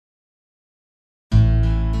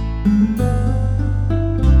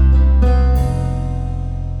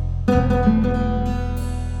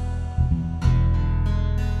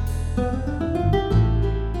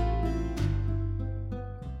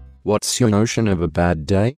What's your notion of a bad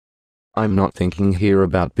day? I'm not thinking here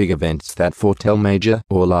about big events that foretell major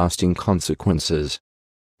or lasting consequences.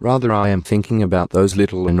 Rather, I am thinking about those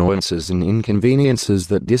little annoyances and inconveniences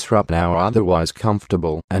that disrupt our otherwise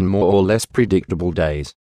comfortable and more or less predictable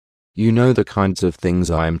days. You know the kinds of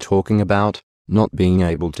things I am talking about: not being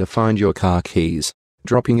able to find your car keys,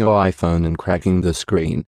 dropping your iPhone and cracking the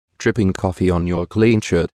screen, dripping coffee on your clean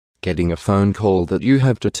shirt, getting a phone call that you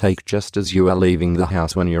have to take just as you are leaving the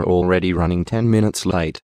house when you're already running 10 minutes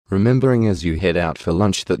late, remembering as you head out for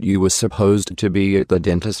lunch that you were supposed to be at the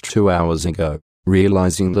dentist 2 hours ago,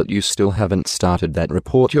 realizing that you still haven't started that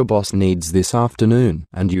report your boss needs this afternoon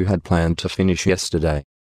and you had planned to finish yesterday.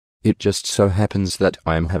 It just so happens that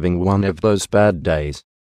I am having one of those bad days.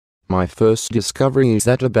 My first discovery is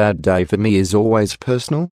that a bad day for me is always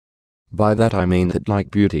personal. By that I mean that,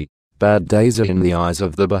 like beauty, bad days are in the eyes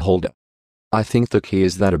of the beholder. I think the key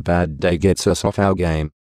is that a bad day gets us off our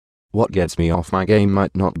game. What gets me off my game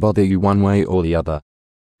might not bother you one way or the other.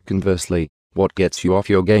 Conversely, what gets you off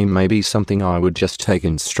your game may be something I would just take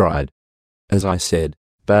in stride. As I said,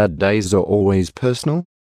 bad days are always personal.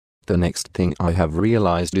 The next thing I have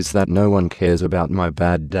realized is that no one cares about my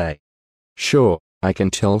bad day. Sure, I can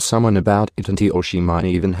tell someone about it and he or she might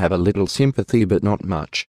even have a little sympathy, but not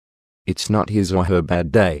much. It's not his or her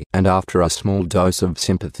bad day, and after a small dose of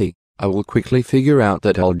sympathy, I will quickly figure out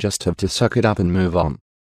that I'll just have to suck it up and move on.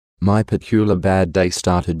 My peculiar bad day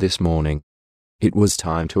started this morning. It was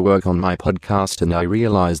time to work on my podcast and I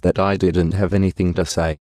realized that I didn't have anything to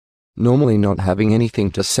say. Normally, not having anything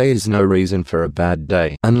to say is no reason for a bad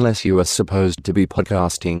day unless you are supposed to be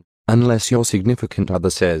podcasting, unless your significant other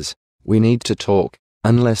says, "We need to talk,"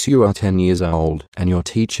 unless you are 10 years old and your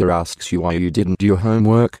teacher asks you why you didn't do your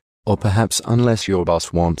homework, or perhaps unless your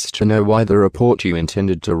boss wants to know why the report you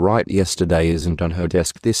intended to write yesterday isn't on her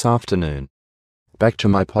desk this afternoon. Back to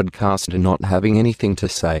my podcast and not having anything to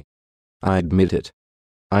say. I admit it.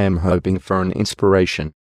 I am hoping for an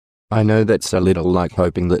inspiration. I know that's a little like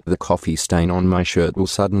hoping that the coffee stain on my shirt will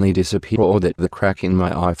suddenly disappear or that the crack in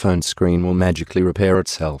my iPhone screen will magically repair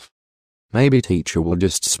itself. Maybe teacher will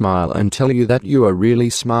just smile and tell you that you are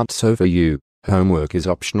really smart, so for you, homework is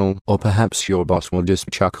optional, or perhaps your boss will just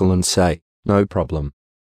chuckle and say, "No problem."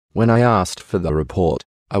 When I asked for the report,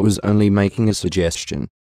 I was only making a suggestion.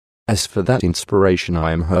 As for that inspiration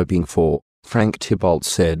I am hoping for, Frank Tibault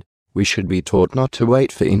said, we should be taught not to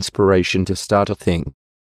wait for inspiration to start a thing.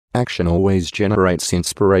 Action always generates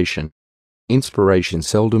inspiration. Inspiration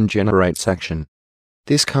seldom generates action.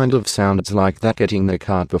 This kind of sounds like that getting the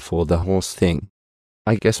cart before the horse thing.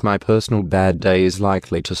 I guess my personal bad day is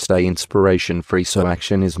likely to stay inspiration-free, so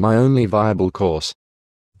action is my only viable course.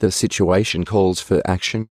 The situation calls for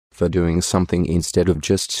action, for doing something instead of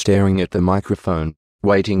just staring at the microphone,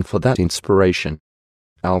 waiting for that inspiration.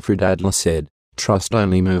 Alfred Adler said, "Trust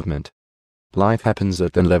only movement." Life happens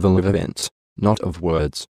at the level of events, not of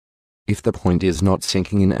words. If the point is not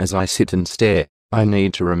sinking in as I sit and stare, I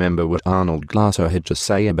need to remember what Arnold Glasser had to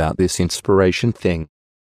say about this inspiration thing.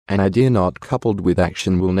 An idea not coupled with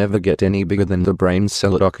action will never get any bigger than the brain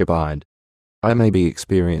cell it occupied. I may be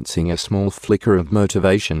experiencing a small flicker of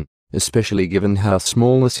motivation, especially given how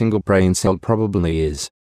small a single brain cell probably is.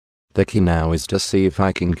 The key now is to see if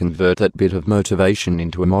I can convert that bit of motivation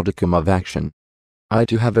into a modicum of action. I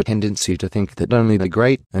do have a tendency to think that only the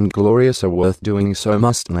great and glorious are worth doing, so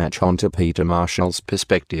must latch onto Peter Marshall's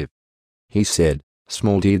perspective. He said,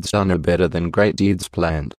 "Small deeds done are better than great deeds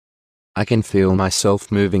planned." I can feel myself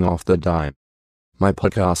moving off the dime. My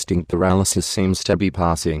podcasting paralysis seems to be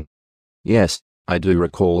passing. Yes, I do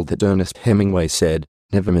recall that Ernest Hemingway said,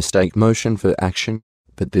 "Never mistake motion for action,"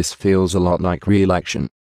 but this feels a lot like real action.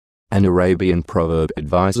 An Arabian proverb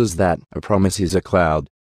advises that a promise is a cloud.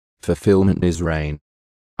 Fulfillment is rain.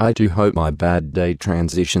 I do hope my bad day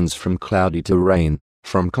transitions from cloudy to rain,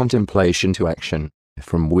 from contemplation to action,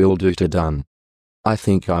 from will do to done. I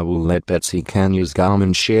think I will let Betsy Kanyas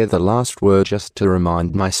Garman share the last word just to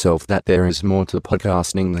remind myself that there is more to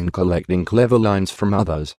podcasting than collecting clever lines from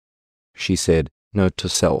others. She said, "Note to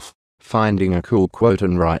self, finding a cool quote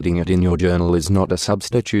and writing it in your journal is not a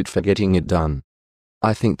substitute for getting it done."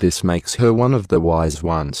 I think this makes her one of the wise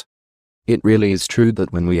ones. It really is true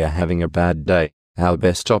that when we are having a bad day, our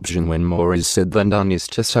best option when more is said than done is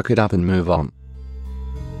to suck it up and move on.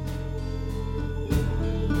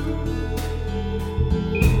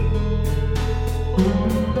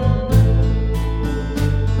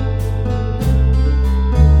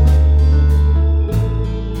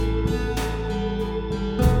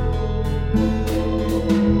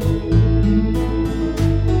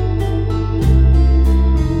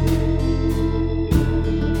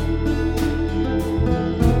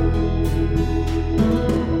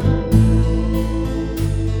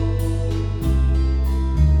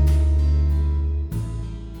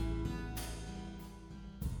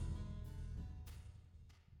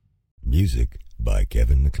 Music by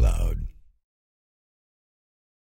Kevin MacLeod.